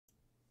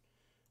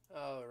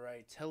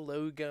Alright,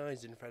 hello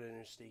guys,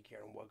 Dinnerfrieddinnersteak here,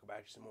 and welcome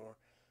back to some more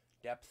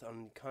Depth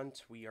on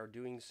Cunt. We are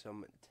doing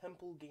some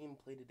temple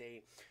gameplay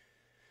today.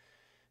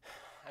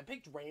 I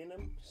picked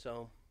random,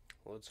 so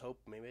let's hope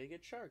maybe I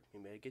get shark,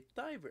 maybe I get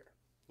diver.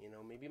 You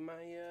know, maybe my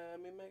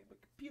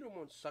computer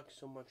won't suck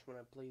so much when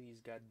I play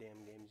these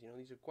goddamn games. You know,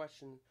 these are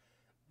questions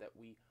that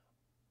we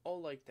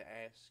all like to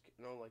ask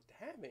and all like to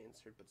have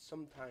answered, but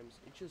sometimes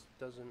it just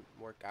doesn't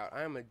work out.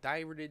 I am a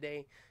diver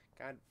today,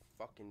 god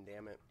fucking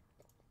damn it.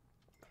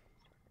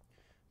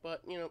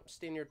 But, you know,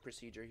 standard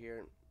procedure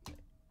here.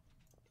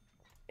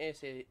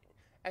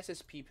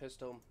 SSP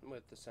pistol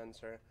with the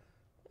sensor.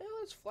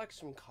 Let's flex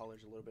some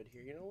colors a little bit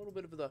here. You know, a little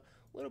bit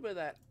of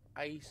that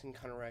ice and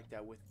counteract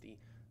that with the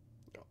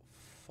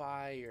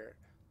fire,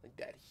 like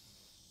that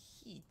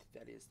heat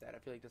that is that. I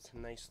feel like that's a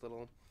nice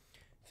little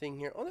thing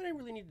here. All that I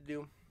really need to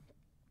do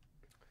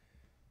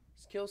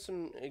is kill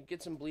some,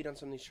 get some bleed on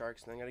some of these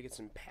sharks, and I gotta get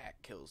some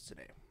pack kills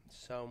today.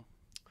 So,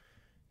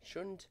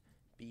 shouldn't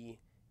be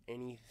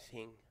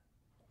anything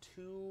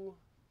too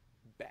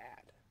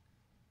bad.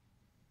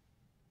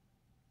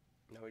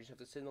 Now we just have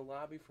to sit in the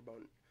lobby for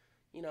about,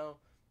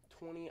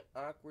 20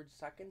 awkward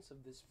seconds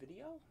of this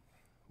video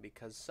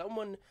because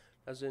someone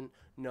doesn't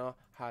know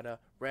how to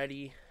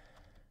ready.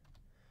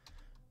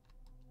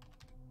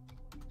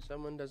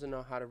 Someone doesn't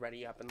know how to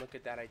ready up, and look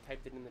at that. I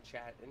typed it in the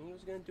chat, and he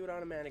was gonna do it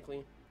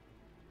automatically.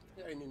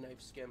 We got a new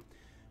knife skin.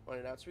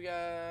 Wanted out. So we got.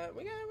 I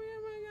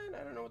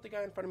don't know what the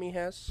guy in front of me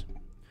has.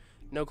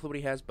 No clue what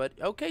he has, but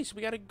okay. So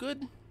we got a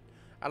good.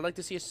 I'd like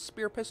to see a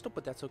spear pistol,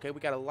 but that's okay. We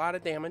got a lot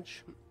of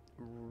damage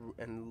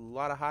and a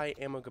lot of high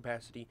ammo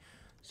capacity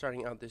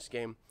starting out this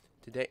game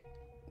today.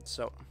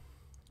 So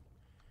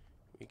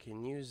we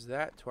can use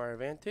that to our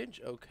advantage.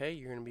 Okay,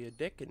 you're going to be a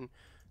dick and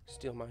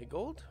steal my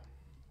gold.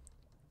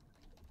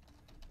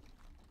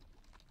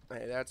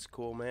 Hey, that's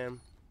cool, man.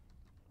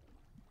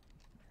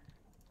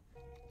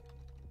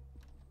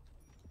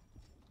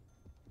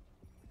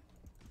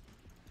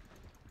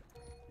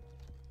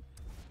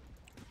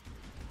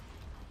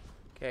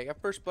 Okay, I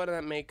got first blood on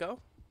that Mako.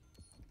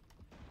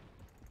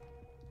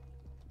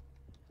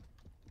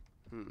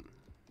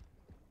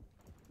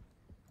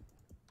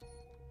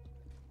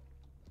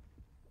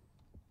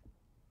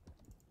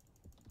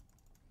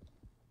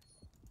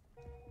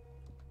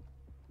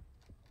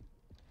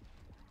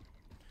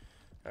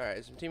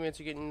 Alright, some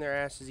teammates are getting their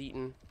asses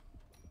eaten.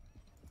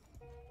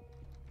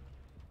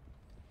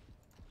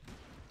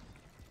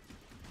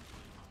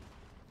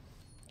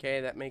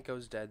 Okay, that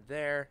Mako's dead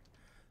there.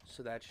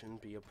 So that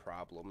shouldn't be a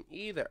problem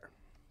either.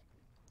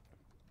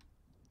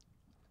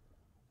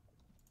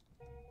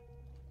 Yeah,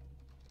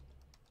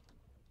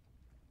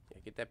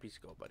 get that piece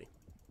of gold, buddy.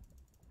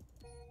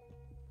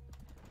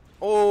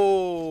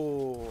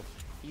 Oh!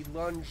 He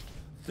lunged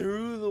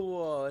through the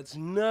wall. It's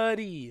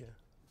nutty.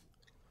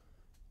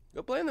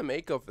 Go play in the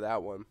Mako for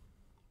that one.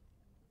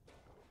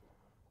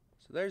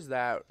 So there's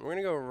that. We're going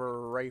to go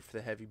right for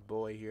the heavy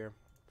boy here.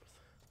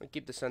 I'm going to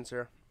keep the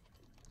sensor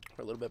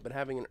for a little bit, but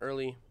having an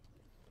early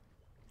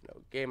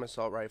game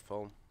assault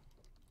rifle.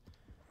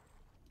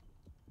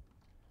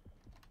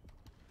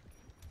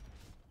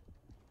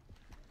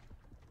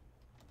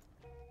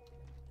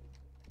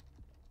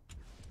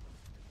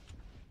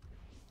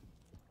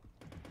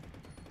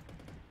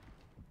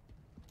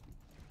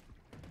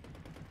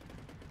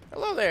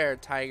 Hello there,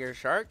 tiger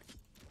shark.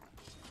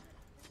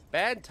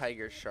 Bad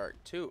tiger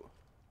shark, too.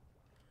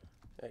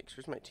 Yikes,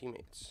 where's my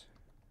teammates?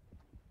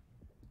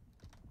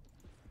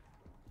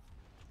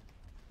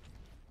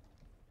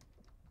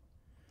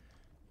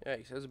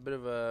 Yikes, that's a bit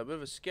of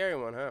a scary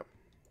one, huh?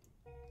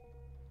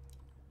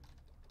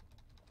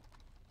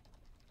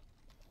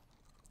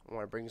 I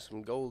want to bring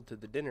some gold to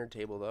the dinner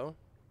table, though.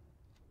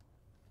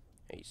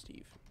 Hey,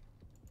 Steve.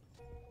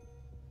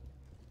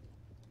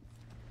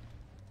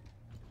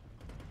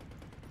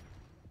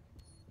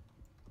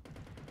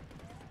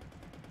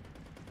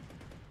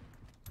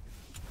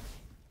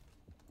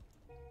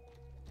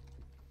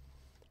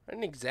 I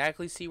didn't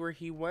exactly see where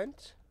he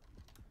went.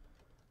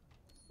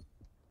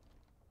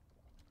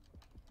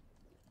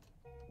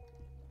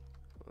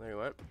 Well, there he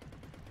went.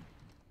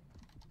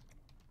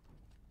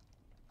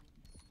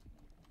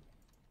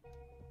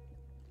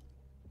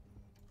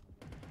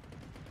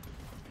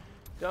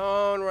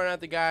 Don't run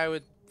at the guy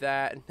with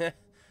that.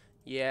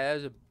 Yeah, that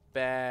was a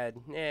bad.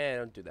 Nah,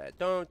 don't do that.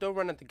 Don't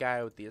run at the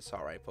guy with the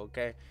assault rifle,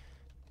 okay?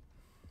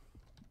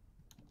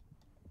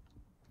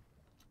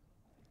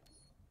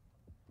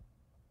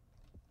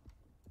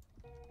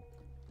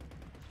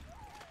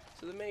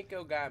 So the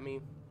Mako got me.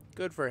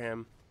 Good for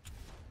him.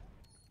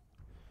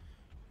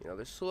 You know,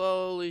 they're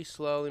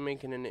slowly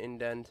making an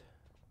indent.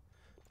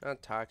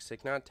 Not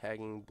toxic, not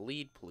tagging.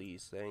 Bleed,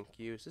 please. Thank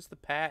you. Is this the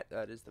Pat?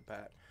 That is the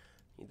Pat.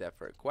 Need that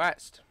for a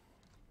quest.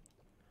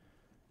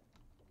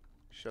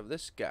 Shove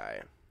this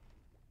guy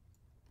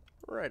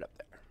right up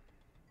there.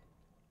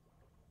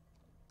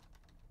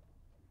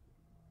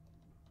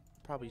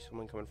 Probably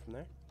someone coming from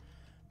there.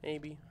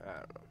 Maybe. I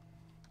don't know.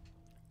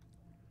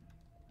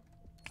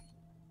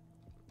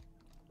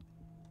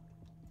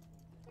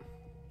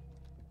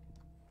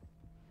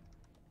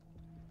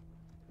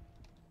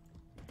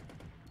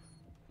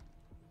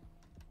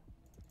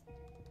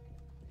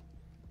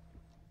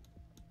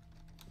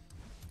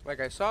 Like,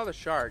 I saw the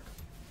shark.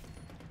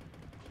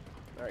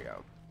 There we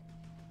go.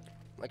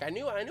 Like, I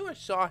knew I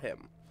saw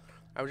him.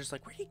 I was just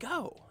like, where'd he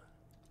go?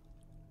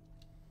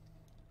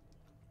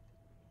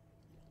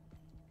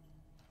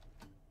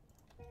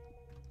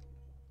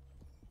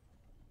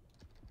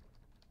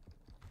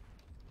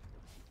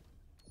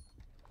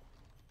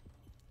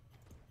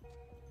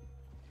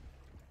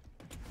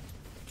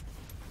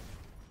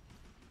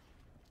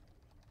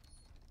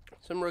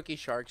 Some rookie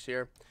sharks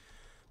here.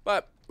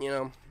 But, you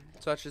know,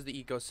 such is the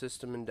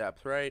ecosystem in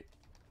depth, right?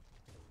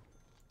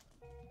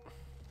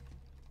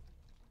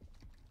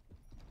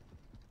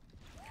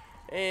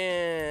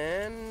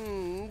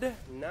 And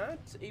not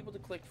able to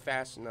click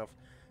fast enough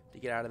to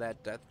get out of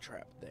that death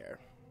trap there.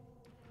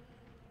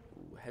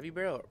 Ooh, heavy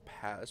barrel or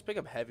pass? Let's pick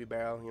up heavy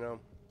barrel, you know.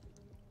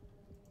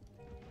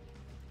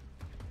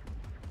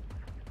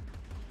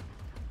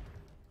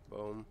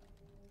 Boom.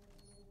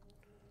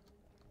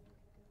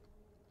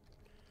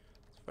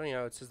 It's funny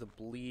how it says the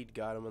bleed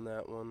got him on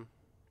that one.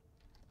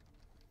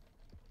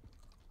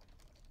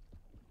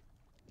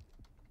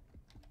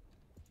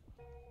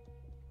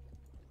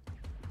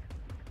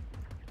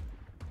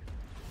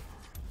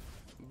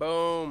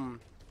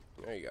 Boom.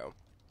 There you go.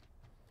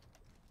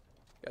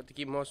 Got to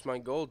keep most of my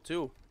gold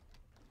too.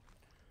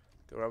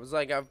 I was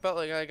like, I felt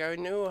like I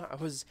knew I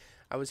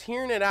was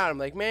hearing it out. I'm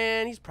like,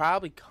 man, he's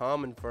probably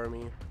coming for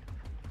me.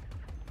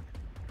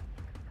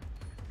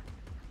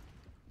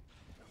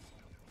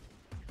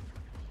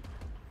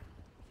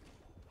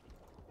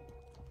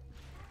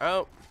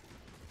 Oh.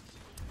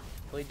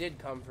 Well, he did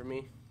come for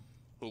me.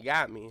 He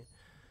got me.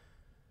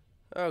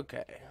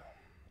 Okay.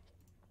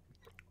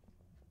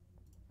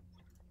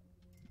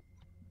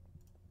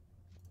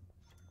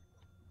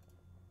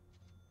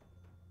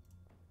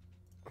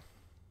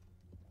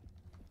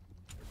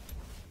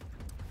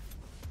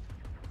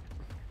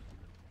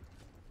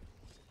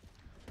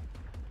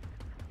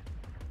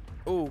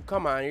 Ooh,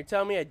 come on. You're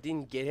telling me I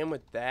didn't get him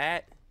with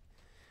that?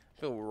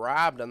 I feel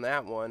robbed on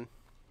that one.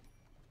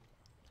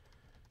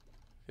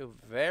 I feel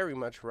very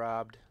much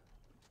robbed.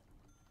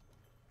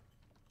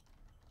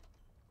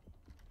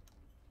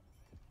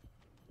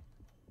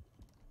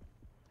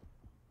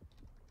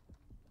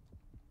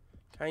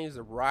 Kind of use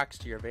the rocks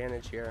to your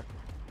advantage here.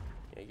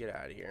 Yeah, get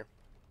out of here.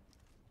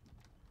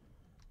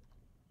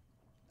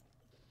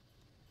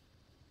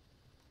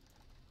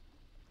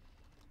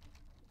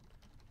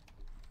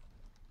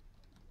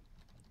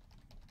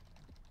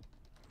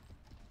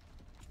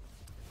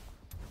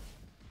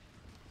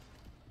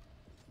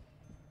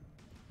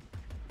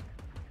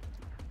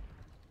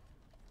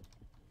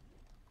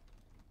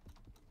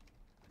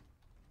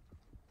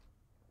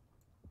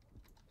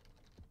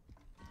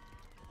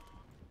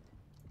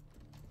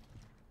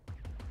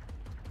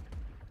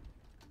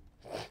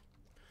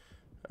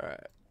 Alright.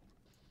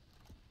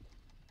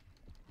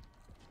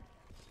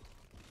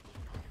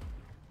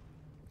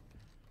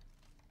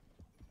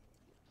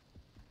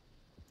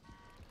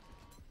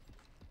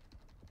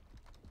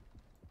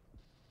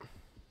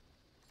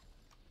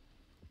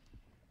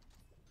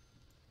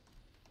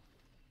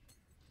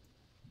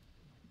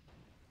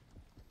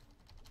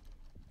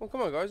 Well,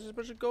 come on, guys. There's a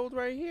bunch of gold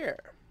right here.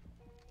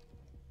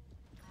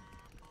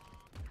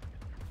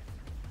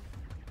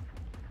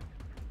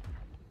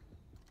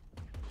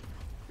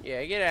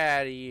 Yeah, get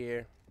out of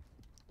here.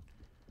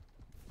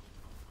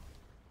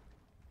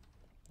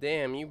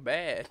 Damn, you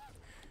bad.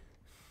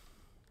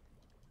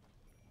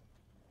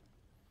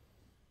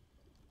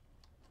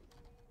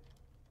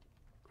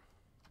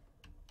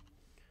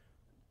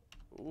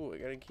 Ooh, I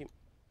gotta keep...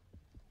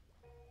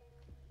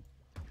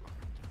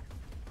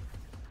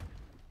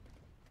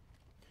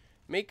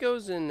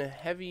 Makos and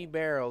heavy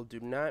barrel do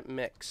not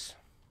mix.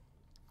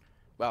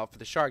 Well, for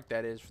the shark,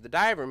 that is. For the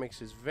diver,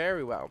 mixes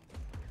very well.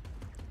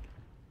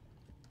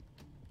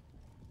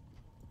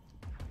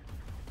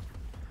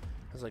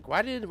 I was like,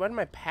 why did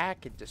my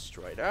pack get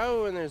destroyed?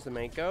 Oh, and there's the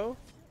Mako.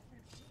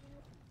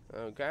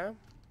 Okay.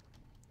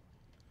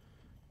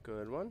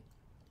 Good one.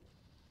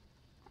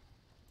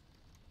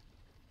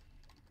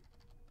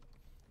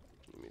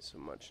 Give me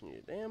some much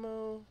needed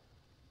ammo.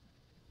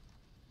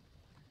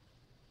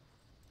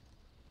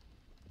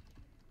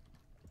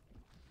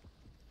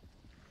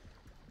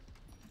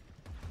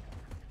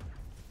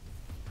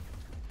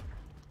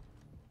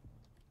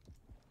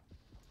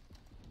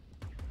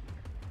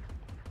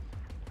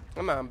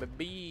 Come on,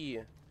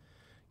 baby.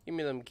 Give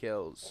me them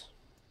kills.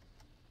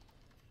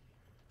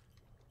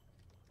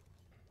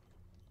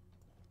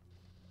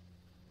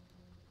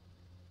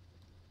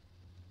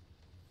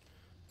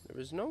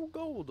 There is no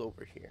gold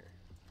over here.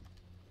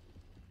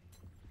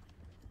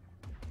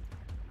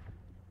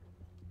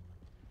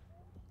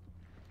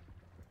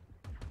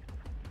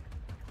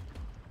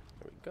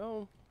 There we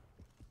go.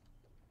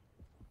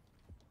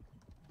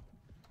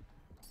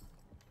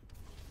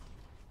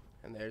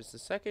 And there's the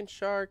second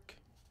shark.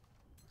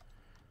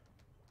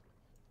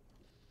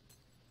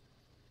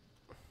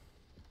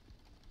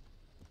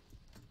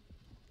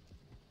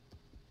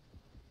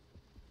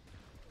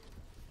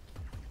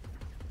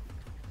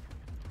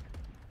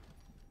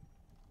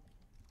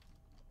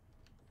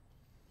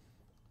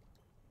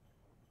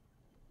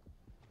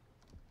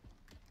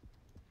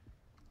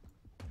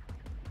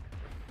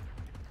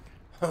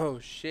 Oh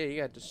shit, he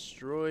got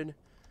destroyed.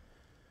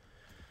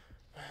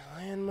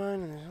 My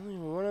landmine, and there's only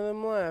one of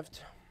them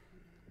left.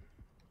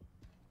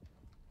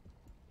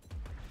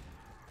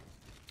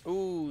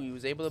 Ooh, he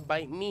was able to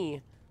bite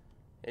me.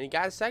 And he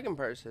got a second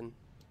person.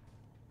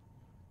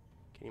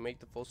 Can he make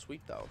the full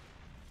sweep though?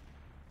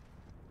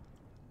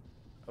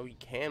 Oh, he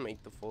can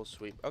make the full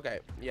sweep. Okay,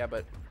 yeah,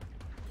 but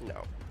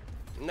no.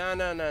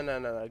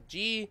 No.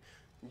 G,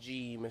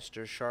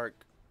 Mr.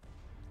 Shark.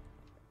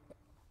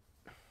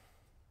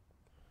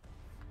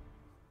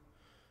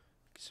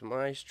 Some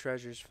nice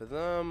treasures for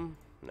them.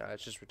 Now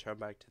let's just return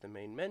back to the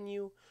main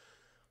menu.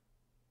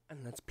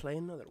 And let's play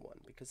another one,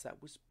 because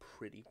that was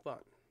pretty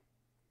fun.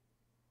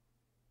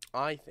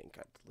 I think,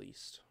 at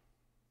least.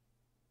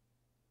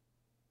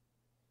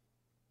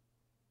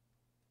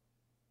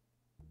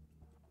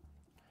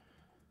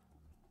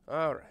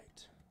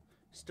 Alright.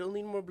 Still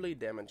need more bleed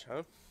damage,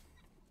 huh?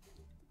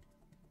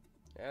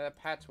 Yeah, that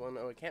Pat's one.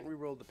 Oh, I can't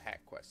reroll the Pat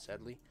quest,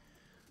 sadly.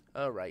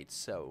 Alright,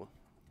 so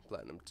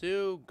Platinum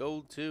 2,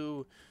 Gold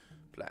 2,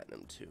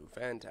 Platinum 2.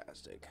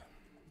 Fantastic.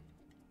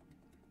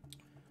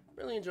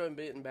 Really enjoying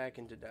getting back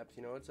into depth.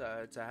 You know, it's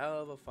a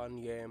hell of a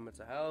fun game. It's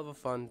a hell of a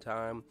fun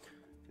time.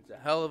 It's a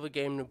hell of a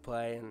game to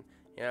play, and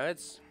you know,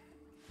 it's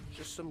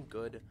just some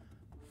good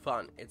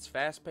fun. It's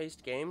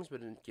fast-paced games,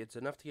 but it's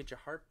enough to get your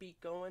heartbeat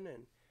going,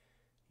 and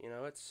you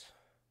know, it's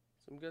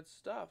some good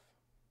stuff.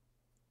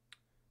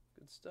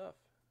 Good stuff.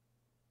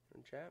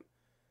 In chat.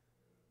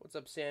 What's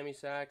up, Sammy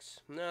Sachs?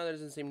 No, there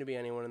doesn't seem to be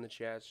anyone in the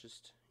chat. It's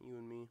just you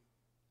and me.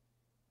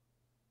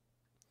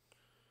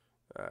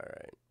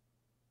 Alright.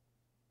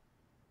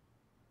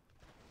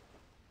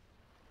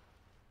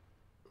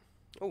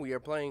 Oh, we are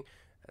playing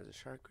as a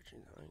shark, which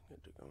is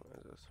good to go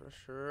as a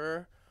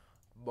thresher.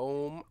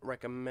 Boom.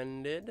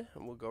 Recommended.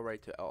 And we'll go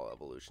right to all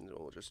evolutions, and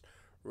we'll just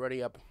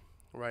ready up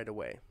right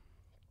away.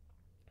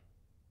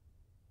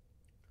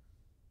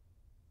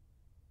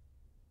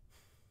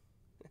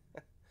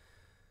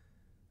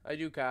 I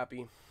do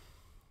copy.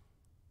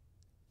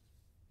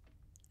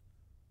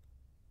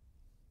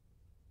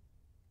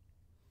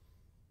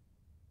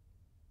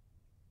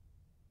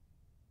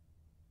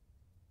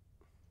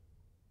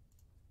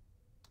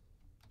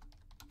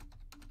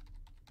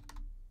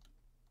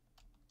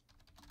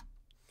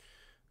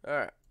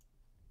 Alright.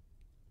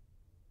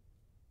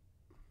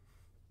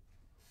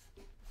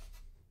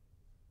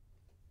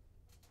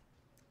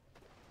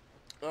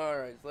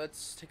 Alright,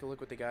 let's take a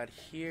look what they got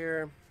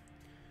here.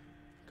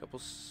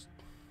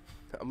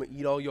 I'm gonna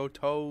eat all your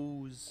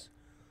toes.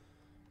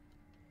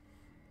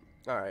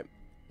 Alright.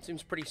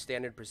 Seems pretty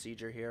standard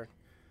procedure here.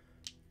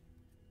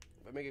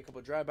 If I make a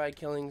couple drive-by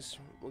killings,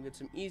 we'll get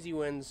some easy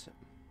wins.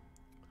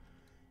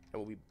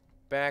 And we'll be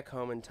back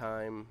home in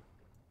time.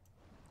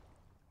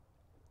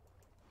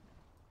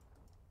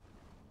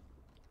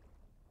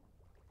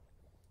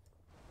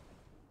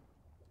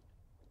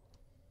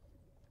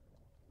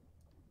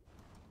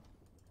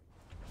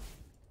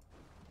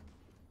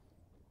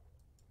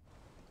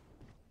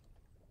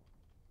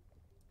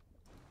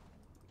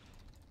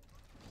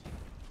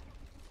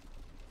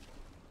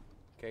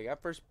 Okay,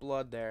 got first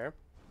blood there.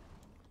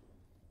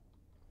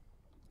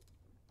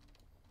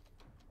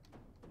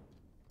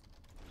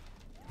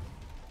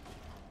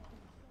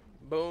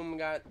 Boom,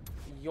 got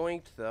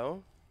yoinked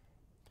though.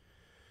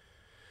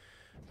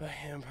 But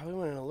yeah, I'm probably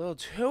went a little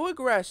too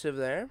aggressive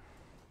there.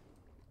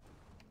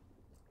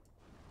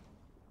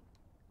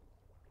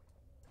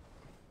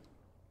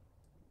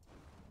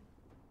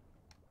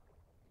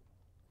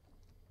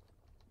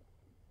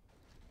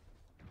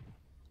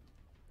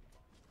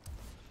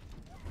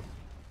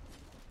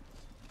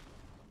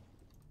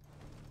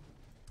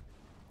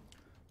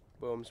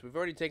 Boom, so we've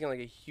already taken like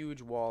a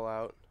huge wall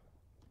out.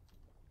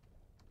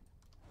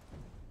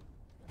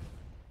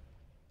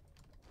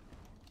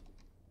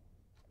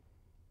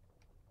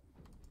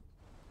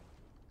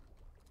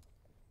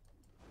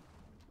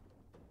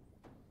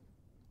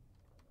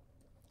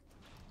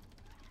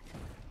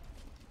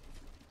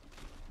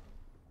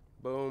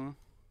 Boom.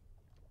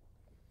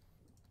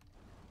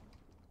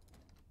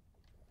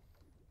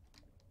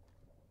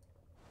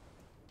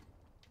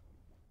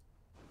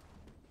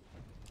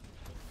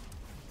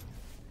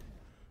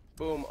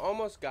 Boom,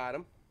 almost got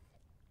him.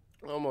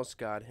 Almost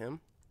got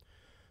him.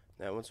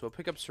 That one, so we'll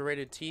pick up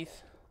serrated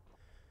teeth.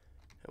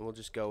 And we'll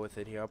just go with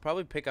it here. I'll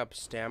probably pick up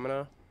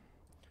stamina.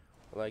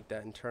 I like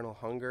that internal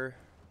hunger.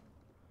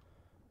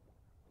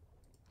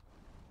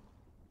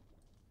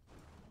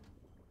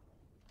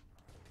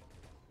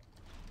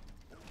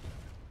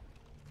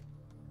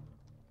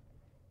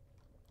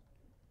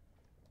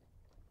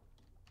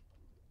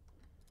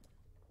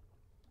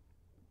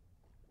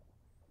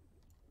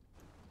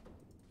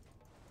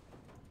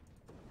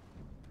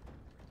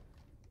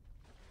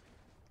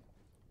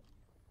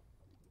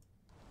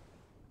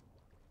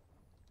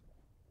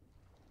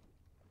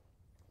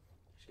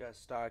 You gotta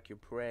stalk your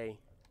prey.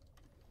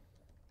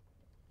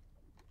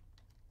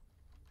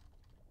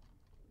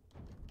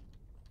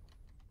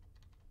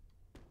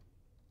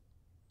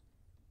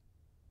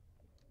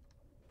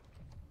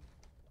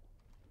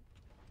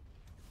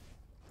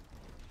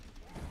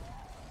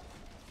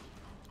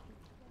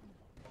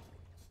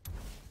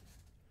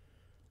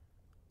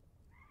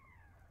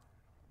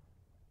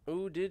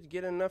 did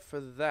get enough for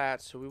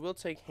that, so we will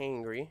take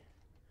hangry.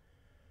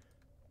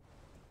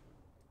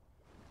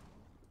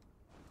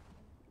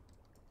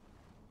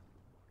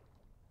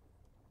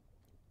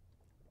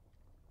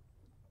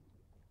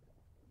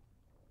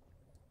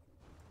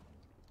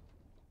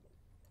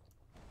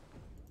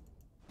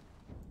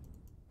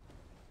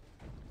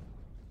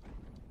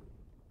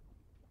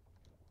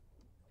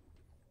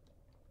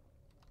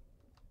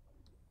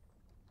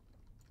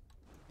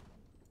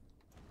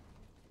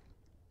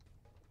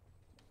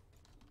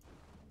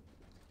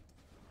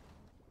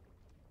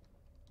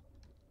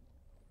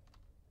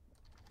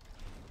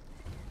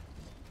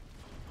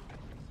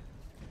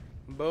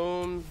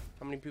 Boom.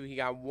 How many people? He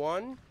got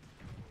one.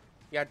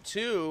 You got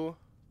two.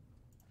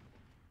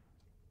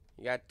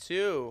 You got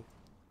two.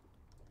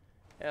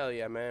 Hell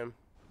yeah, man.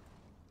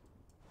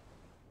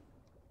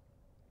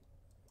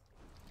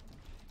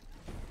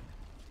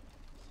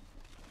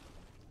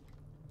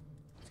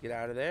 Let's get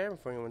out of there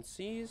before anyone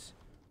sees.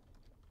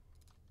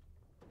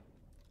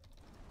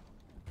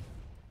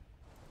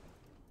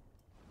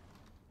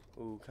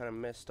 Ooh, kind of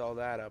messed all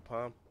that up,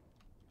 huh?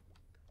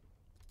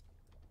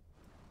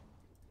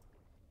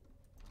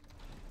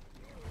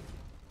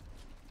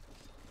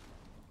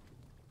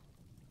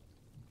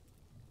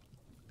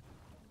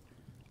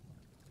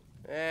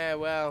 Eh,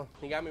 well,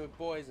 he got me with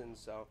poison,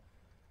 so.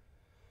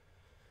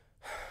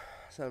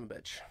 Son of a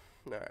bitch.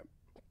 Alright.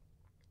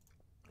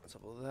 Let's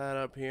level that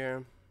up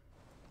here.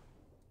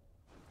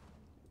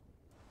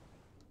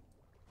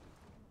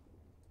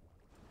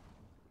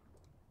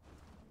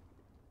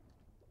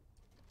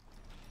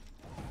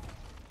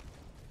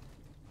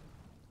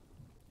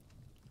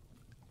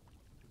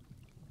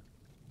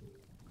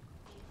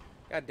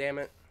 God damn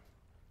it.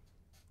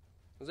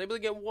 I was able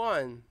to get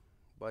one,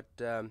 but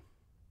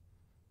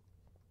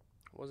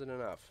wasn't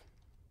enough.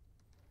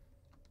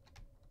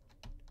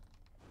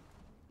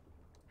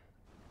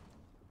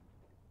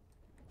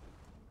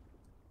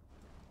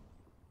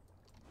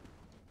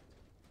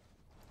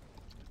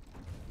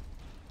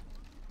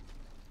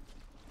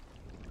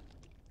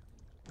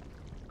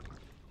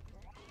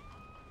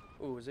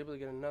 Ooh, was able to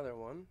get another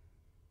one.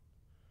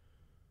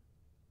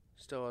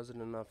 Still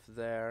wasn't enough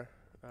there.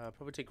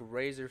 Probably take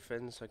razor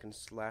fins so I can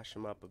slash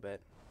them up a bit.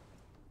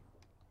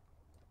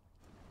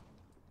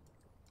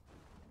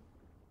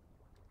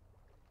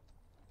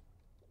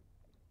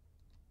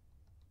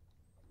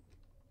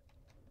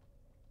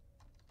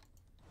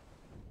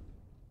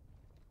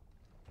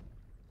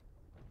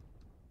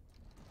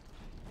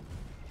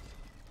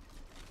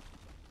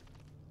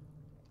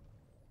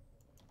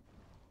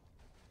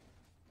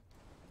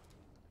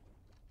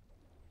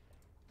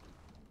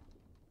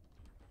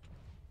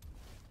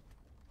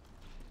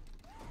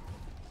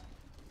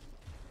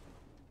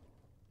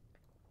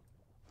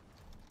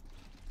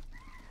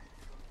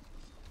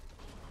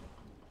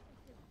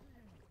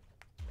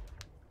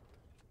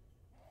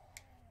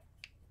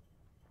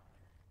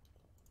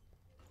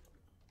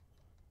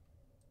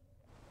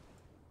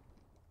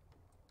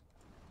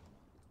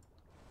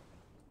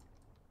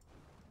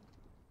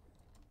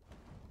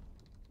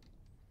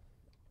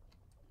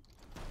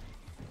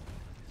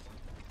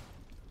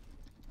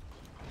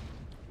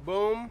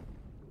 Boom.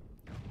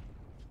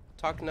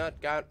 Talk nut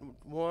got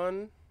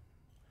one.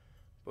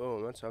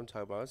 Boom, that's what I'm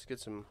talking about. Let's get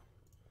some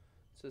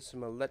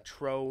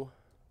electro.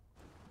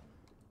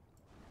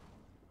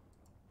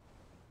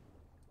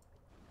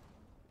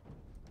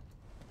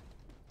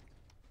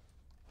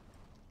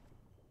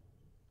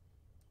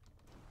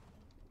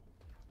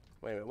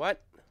 Wait a minute, what?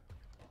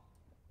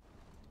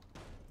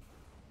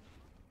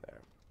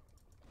 There.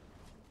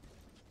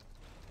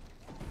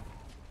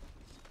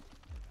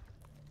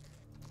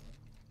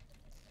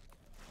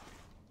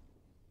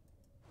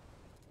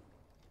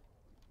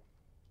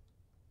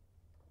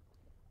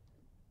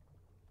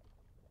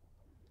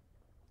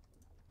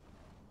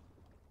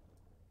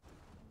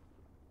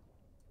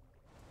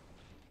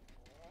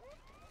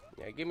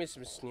 Yeah, give me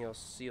some seal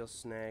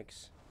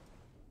snacks.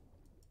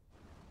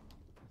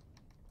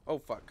 Oh,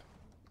 fuck.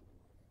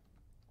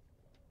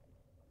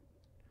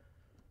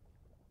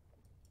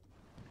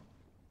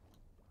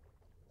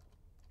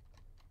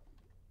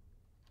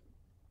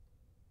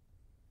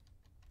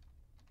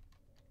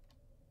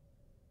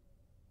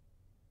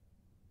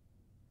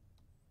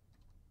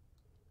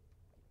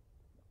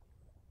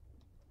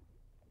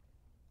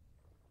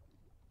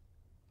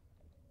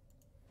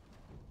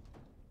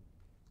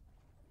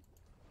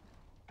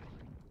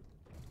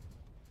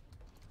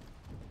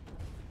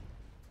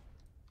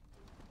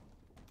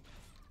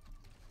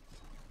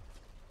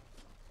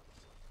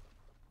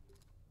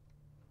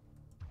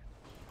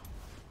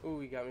 Ooh,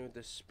 he got me with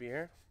the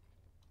spear.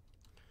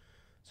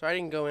 So I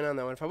didn't go in on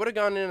that one. If I would have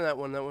gone in on that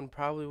one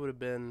probably would have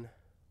been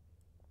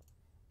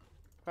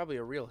probably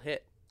a real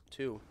hit,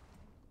 too.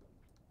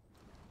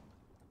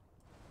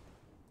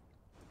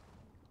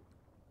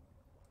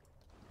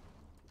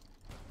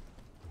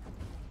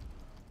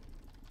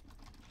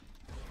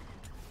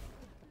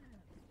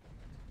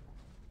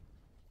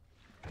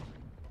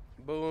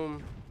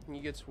 Boom. He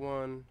gets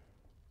one.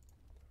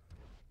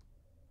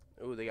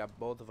 Ooh, they got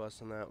both of us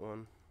on that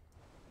one.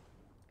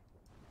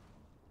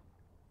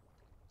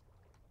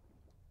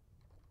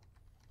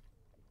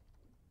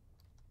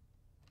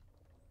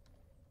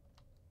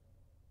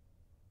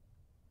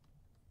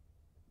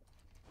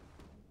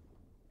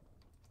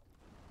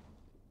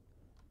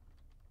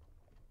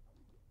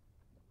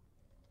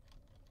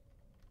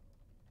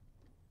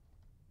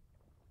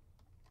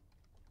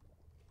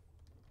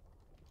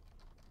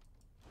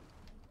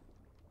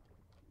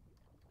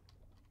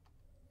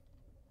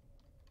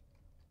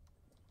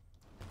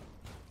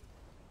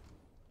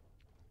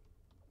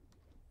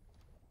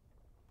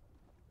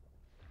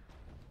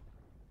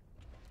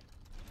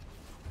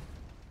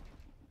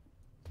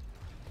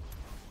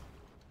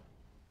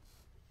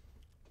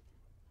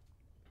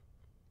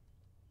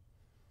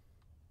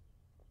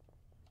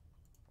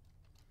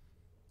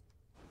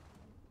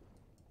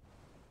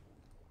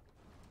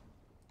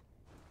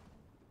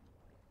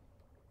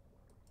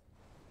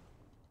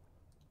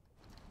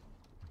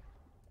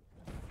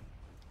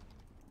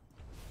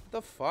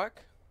 The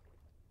fuck?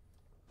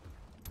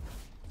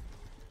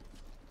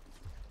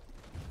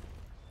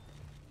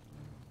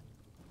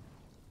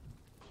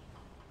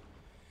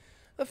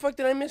 The fuck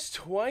did I miss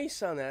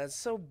twice on that? It's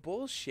so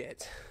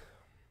bullshit.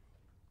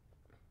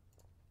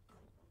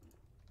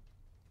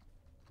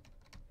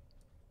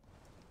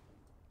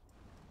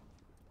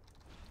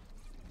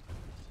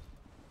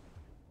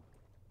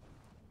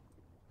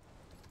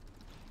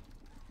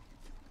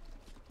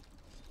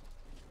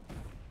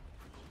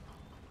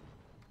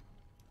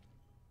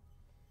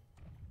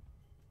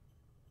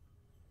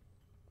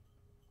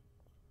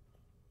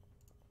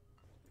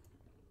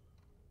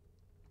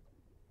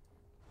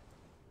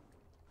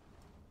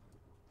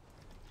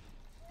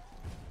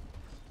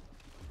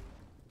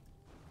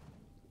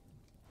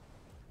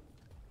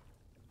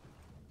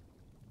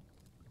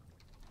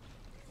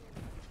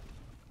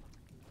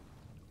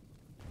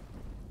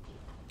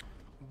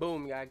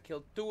 Boom, you gotta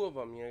kill 2 of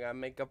them. You gotta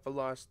make up for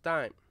lost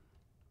time.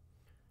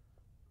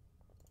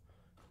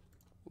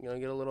 You gonna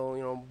get a little,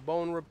 you know,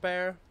 bone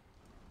repair.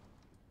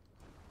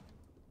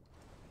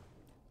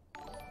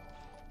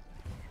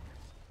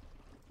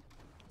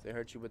 If they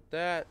hurt you with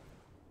that,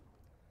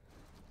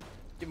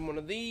 give them one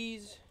of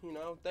these. You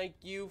know, thank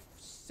you,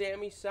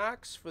 Sammy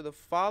Socks, for the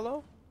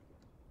follow.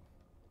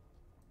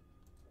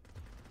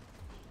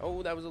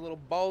 Oh, that was a little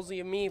ballsy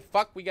of me.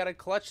 Fuck, we gotta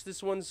clutch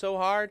this one so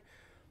hard.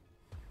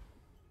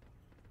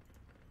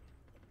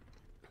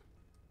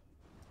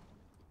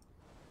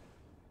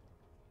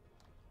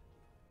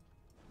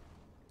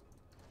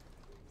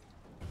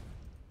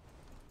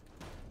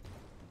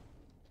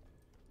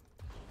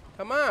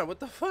 Come on, what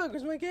the fuck?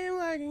 Is my game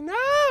lagging?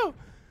 No!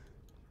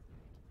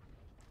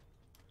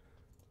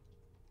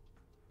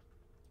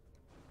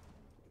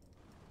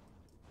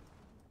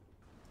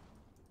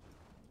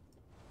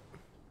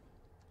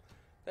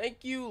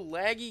 Thank you,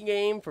 laggy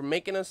game, for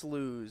making us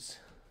lose.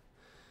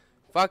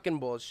 Fucking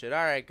bullshit.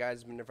 Alright,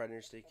 guys,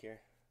 Dinnerfrieddinnersteak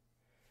here.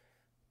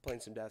 Playing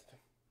some death.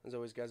 As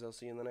always, guys, I'll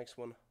see you in the next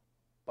one.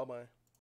 Bye-bye.